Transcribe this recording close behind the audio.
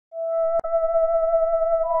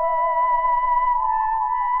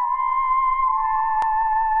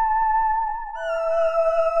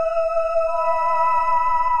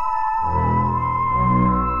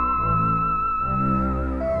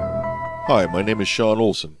Hi, my name is Sean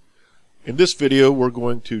Olson. In this video we're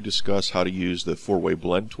going to discuss how to use the four-way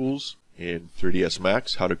blend tools in 3ds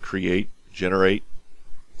Max, how to create, generate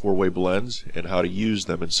four-way blends, and how to use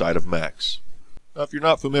them inside of Max. Now if you're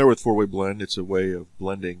not familiar with four-way blend, it's a way of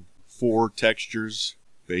blending four textures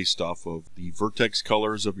based off of the Vertex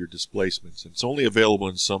Colors of your displacements. And it's only available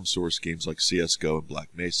in some source games like CSGO and Black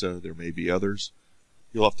Mesa. There may be others.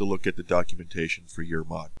 You'll have to look at the documentation for your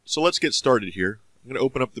mod. So let's get started here. I'm going to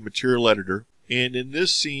open up the material editor, and in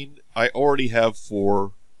this scene I already have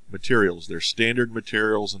four materials. They're standard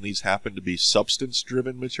materials, and these happen to be substance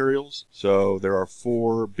driven materials. So there are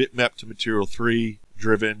four bitmap to material 3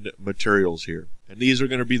 driven materials here, and these are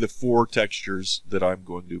going to be the four textures that I'm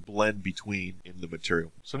going to blend between in the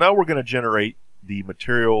material. So now we're going to generate the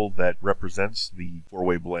material that represents the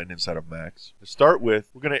four-way blend inside of Max. To start with,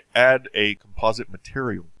 we're going to add a composite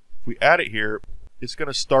material. If we add it here, it's going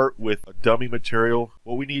to start with a dummy material.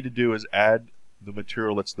 What we need to do is add the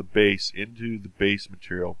material that's the base into the base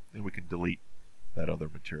material, and we can delete that other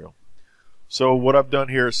material. So what I've done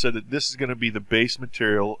here is said that this is going to be the base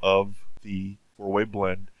material of the four-way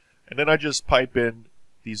blend, and then I just pipe in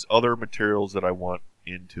these other materials that I want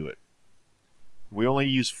into it. We only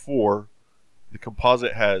use 4. The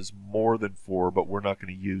composite has more than 4, but we're not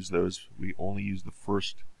going to use those. We only use the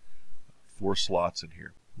first 4 slots in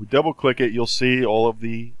here. We double click it, you'll see all of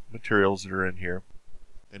the materials that are in here.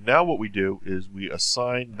 And now what we do is we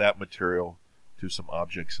assign that material to some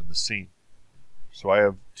objects in the scene. So I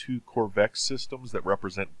have 2 Corvex systems that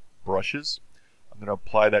represent brushes. I'm going to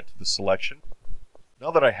apply that to the selection.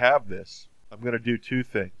 Now that I have this, I'm going to do 2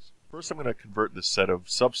 things. First, I'm going to convert this set of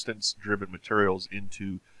substance-driven materials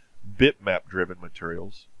into bitmap-driven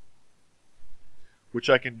materials, which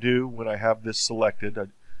I can do when I have this selected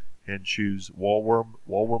and choose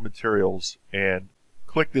wallworm materials and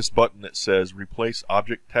click this button that says replace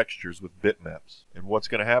object textures with bitmaps. And what's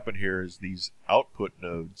going to happen here is these output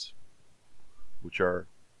nodes, which are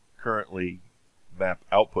currently map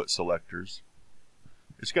output selectors,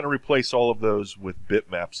 it's going to replace all of those with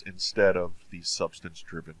bitmaps instead of these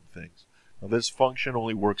substance-driven things. Now this function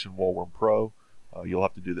only works in Wallworm Pro. You'll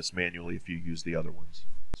have to do this manually if you use the other ones.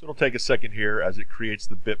 So it'll take a second here as it creates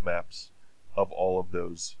the bitmaps of all of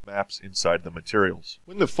those maps inside the materials.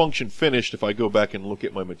 When the function finished, if I go back and look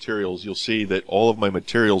at my materials, you'll see that all of my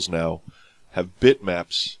materials now have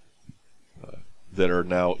bitmaps that are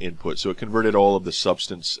now input. So it converted all of the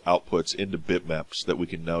substance outputs into bitmaps that we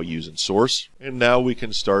can now use in source. And now we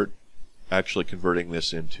can start actually converting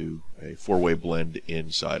this into a four-way blend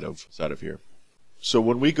inside of here. So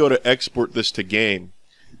when we go to export this to game,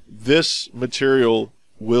 this material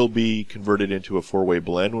will be converted into a four-way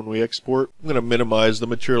blend when we export. I'm going to minimize the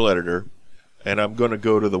material editor, and I'm going to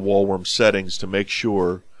go to the Wallworm settings to make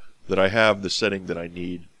sure that I have the setting that I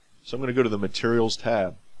need. So I'm going to go to the Materials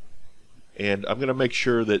tab, and I'm going to make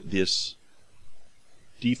sure that this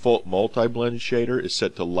default multi-blend shader is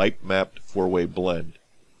set to light mapped four-way blend.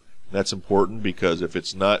 That's important because if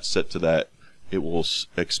it's not set to that, it will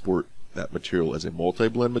export that material as a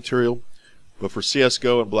multi-blend material. But for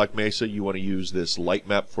CSGO and Black Mesa, you want to use this light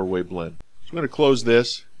map four-way blend. So I'm going to close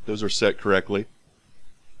this. Those are set correctly.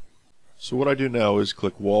 So what I do now is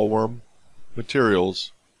click Wallworm,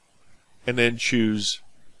 Materials, and then choose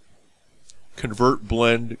Convert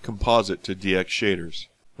Blend Composite to DX Shaders.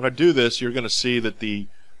 When I do this, you're going to see that the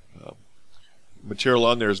material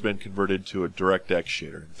on there has been converted to a DirectX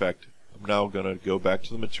shader. In fact, I'm now going to go back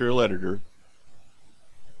to the material editor,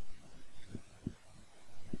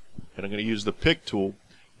 and I'm going to use the pick tool.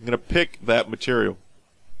 I'm going to pick that material.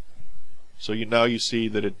 So now you see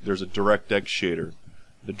that there's a DirectX shader.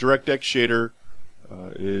 The DirectX shader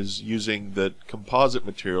is using the composite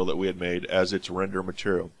material that we had made as its render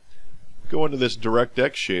material. Go into this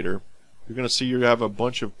DirectX shader, you're going to see you have a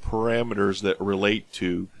bunch of parameters that relate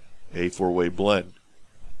to a four-way blend.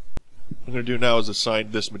 What I'm going to do now is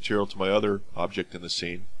assign this material to my other object in the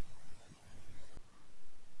scene.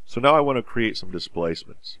 So now I want to create some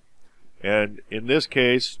displacements. And in this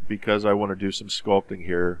case, because I want to do some sculpting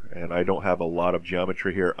here and I don't have a lot of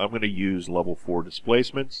geometry here, I'm going to use level 4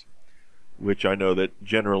 displacements, which I know that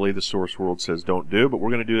generally the source world says don't do, but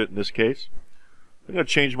we're going to do it in this case. I'm going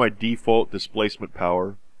to change my default displacement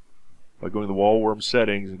power by going to the Wallworm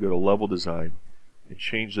settings and go to level design and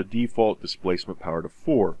change the default displacement power to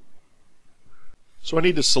 4. So I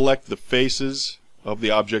need to select the faces of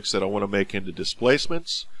the objects that I want to make into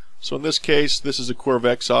displacements. So in this case, this is a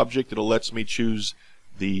Corvex object. It lets me choose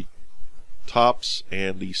the tops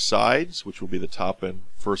and the sides, which will be the top and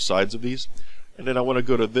first sides of these. And then I want to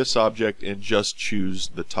go to this object and just choose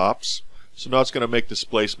the tops. So now it's going to make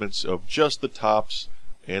displacements of just the tops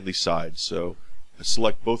and the sides. So I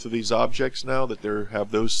select both of these objects now that they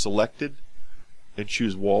have those selected, and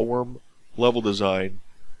choose Wall Worm, Level Design,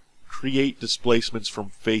 Create Displacements from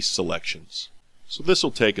Face Selections. So this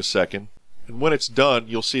will take a second, and when it's done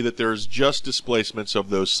you'll see that there's just displacements of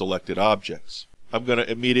those selected objects. I'm going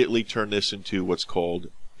to immediately turn this into what's called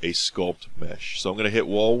a sculpt mesh. So I'm going to hit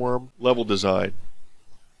Wall Worm, Level Design,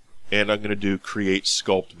 and I'm going to do Create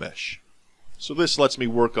Sculpt Mesh. So this lets me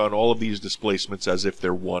work on all of these displacements as if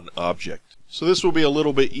they're one object. So this will be a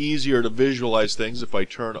little bit easier to visualize things if I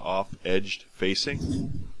turn off edged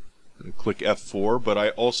facing. And click F4, but I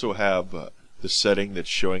also have the setting that's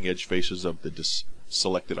showing edge faces of the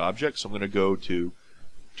selected object. So I'm going to go to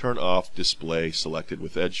Turn Off Display Selected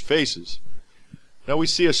with Edge Faces. Now we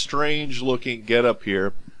see a strange looking getup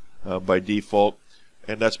here by default,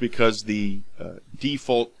 and that's because the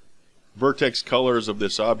default vertex colors of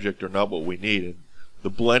this object are not what we need. And the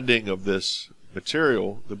blending of this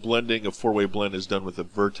material, the blending of four-way blend, is done with the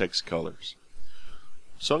vertex colors.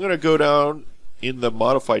 So I'm going to go down in the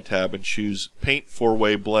Modify tab and choose Paint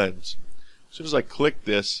Four-Way Blends. As soon as I click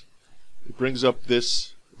this, it brings up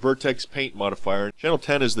this Vertex Paint modifier. Channel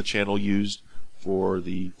 10 is the channel used for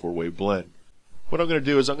the four-way blend. What I'm going to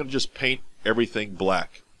do is I'm going to just paint everything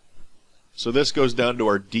black. So this goes down to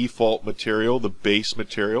our default material, the base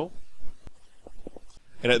material.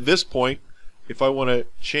 And at this point, if I want to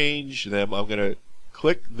change them, I'm going to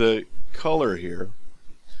click the color here,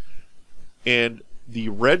 and the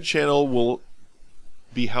red channel will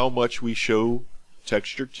be how much we show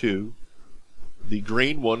texture 2, the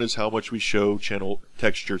green one is how much we show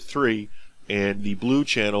texture 3, and the blue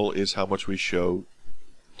channel is how much we show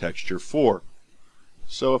texture 4.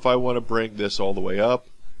 So if I want to bring this all the way up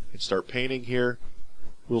and start painting here,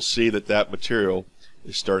 we'll see that that material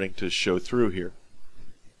is starting to show through here.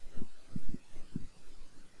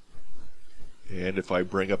 And if I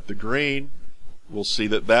bring up the green, we'll see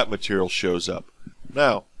that that material shows up.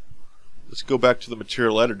 Now, let's go back to the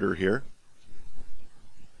material editor here.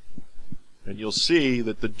 And you'll see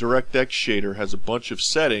that the DirectX shader has a bunch of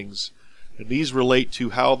settings, and these relate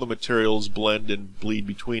to how the materials blend and bleed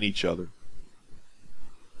between each other.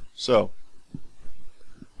 So,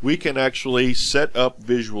 we can actually set up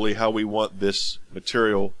visually how we want this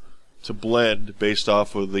material to blend based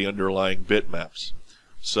off of the underlying bitmaps.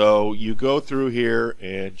 So you go through here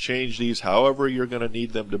and change these however you're going to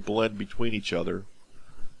need them to blend between each other.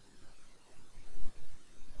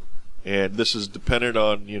 And this is dependent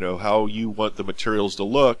on, how you want the materials to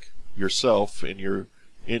look yourself in your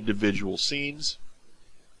individual scenes.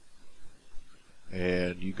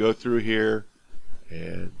 And you go through here,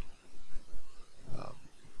 and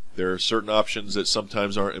there are certain options that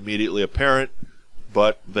sometimes aren't immediately apparent,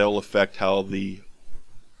 but they'll affect how the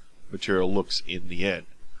material looks in the end.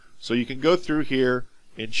 So you can go through here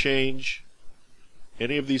and change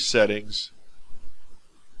any of these settings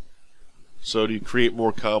so to create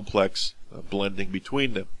more complex blending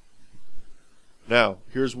between them. Now,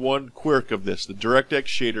 here's one quirk of this. The DirectX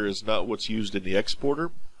shader is not what's used in the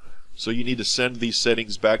exporter, so you need to send these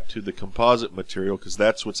settings back to the composite material because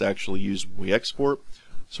that's what's actually used when we export.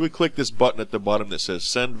 So we click this button at the bottom that says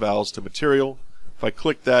Send Vals to Material. If I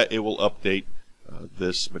click that, it will update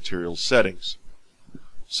this material settings.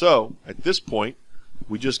 So, at this point,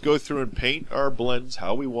 we just go through and paint our blends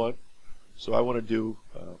how we want. So I want to do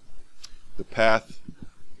the path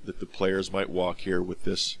that the players might walk here with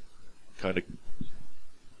this kind of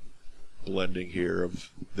blending here of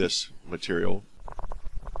this material.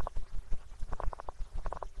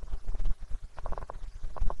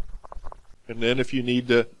 And then if you need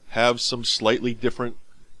to have some slightly different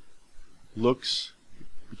looks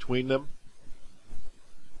between them,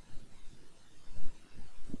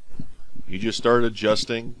 you just start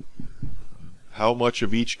adjusting how much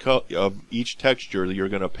of each texture that you're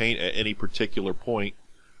going to paint at any particular point,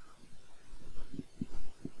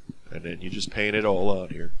 and then you just paint it all on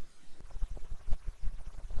here.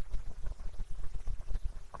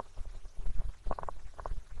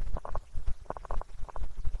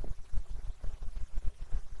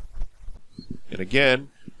 And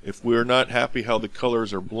again, if we're not happy how the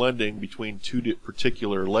colors are blending between two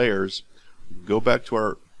particular layers, go back to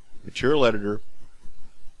our material editor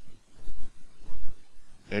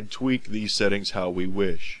and tweak these settings how we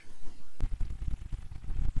wish.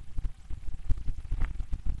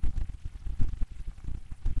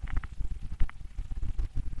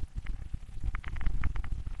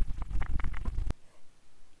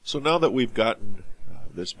 So now that we've gotten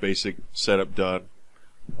this basic setup done,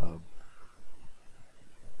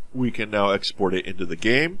 we can now export it into the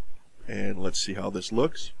game, and let's see how this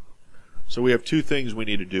looks. So we have two things we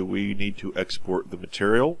need to do. We need to export the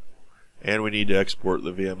material, and we need to export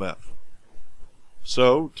the VMF.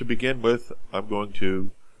 So to begin with, I'm going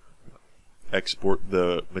to export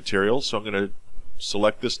the material. So I'm going to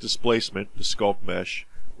select this displacement, the sculpt mesh,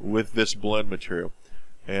 with this blend material.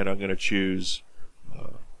 And I'm going to choose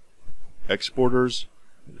exporters,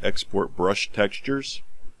 and export brush textures.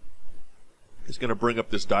 It's going to bring up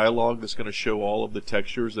this dialog that's going to show all of the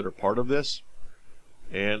textures that are part of this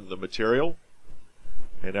and the material.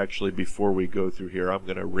 And actually, before we go through here, I'm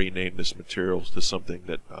going to rename this material to something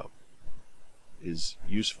that is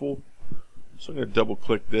useful. So I'm going to double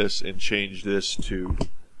click this and change this to,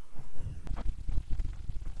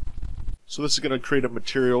 so this is going to create a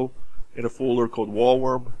material in a folder called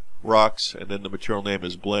Wallworm Rocks, and then the material name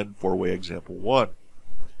is Blend 4-Way Example 1.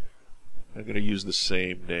 I'm going to use the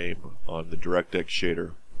same name on the DirectX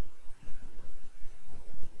shader.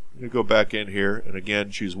 I'm going to go back in here and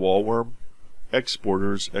again choose Wallworm,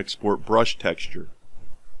 Exporters, Export Brush Texture.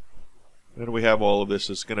 And we have all of this.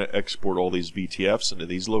 It's going to export all these VTFs into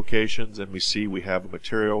these locations, and we see we have a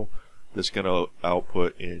material that's going to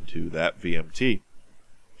output into that VMT.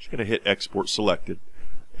 Just going to hit Export Selected.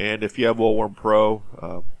 And if you have Wallworm Pro,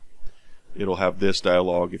 it'll have this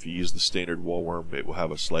dialog. If you use the standard Wallworm, it will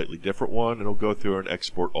have a slightly different one. It'll go through and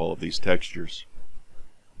export all of these textures.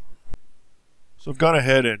 So I've gone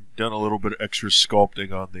ahead and done a little bit of extra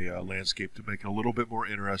sculpting on the landscape to make it a little bit more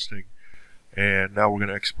interesting. And now we're going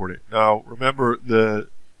to export it. Now remember, the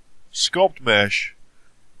sculpt mesh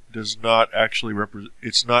does not actually represent,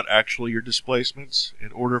 it's not actually your displacements.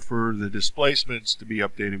 In order for the displacements to be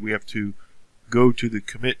updated, we have to go to the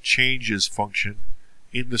commit changes function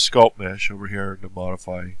in the sculpt mesh over here in the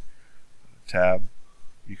modify tab.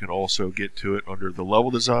 You can also get to it under the level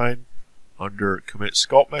design, under commit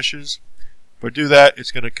sculpt meshes. If I do that,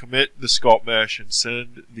 it's going to commit the sculpt mesh and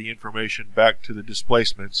send the information back to the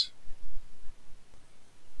displacements.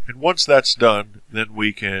 And once that's done, then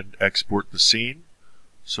we can export the scene.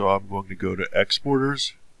 So I'm going to go to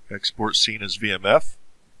Exporters, Export Scene as VMF.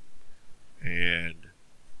 And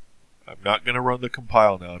I'm not going to run the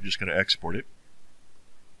compile now, I'm just going to export it.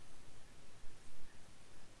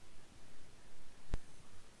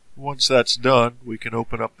 Once that's done, we can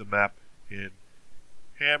open up the map in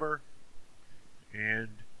Hammer. And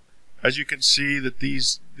as you can see that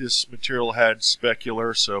this material had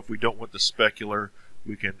specular, so if we don't want the specular,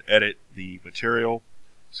 we can edit the material.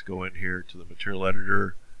 Let's go in here to the material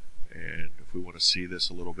editor, and if we want to see this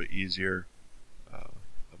a little bit easier,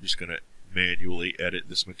 I'm just going to manually edit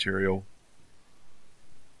this material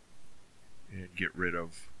and get rid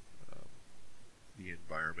of the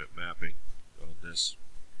environment mapping on this.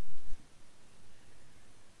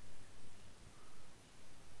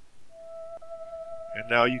 And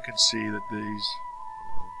now you can see that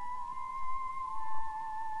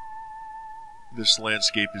this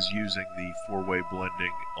landscape is using the 4-way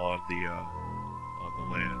blending on the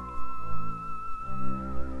land.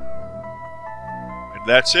 And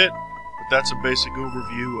that's it. But that's a basic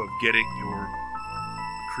overview of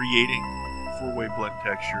creating 4-way blend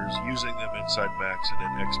textures, using them inside Max, and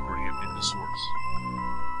then exporting them into Source.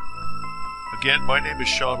 Again, my name is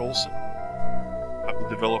Sean Olson. I'm the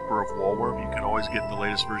developer of Wallworm. You can always get the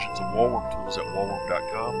latest versions of Wallworm tools at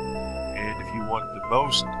wallworm.com. And if you want the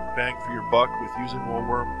most bang for your buck with using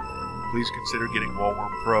Wallworm, please consider getting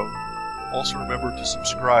Wallworm Pro. Also remember to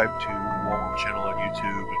subscribe to the Wallworm channel on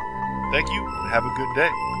YouTube. And thank you, and have a good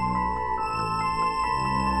day.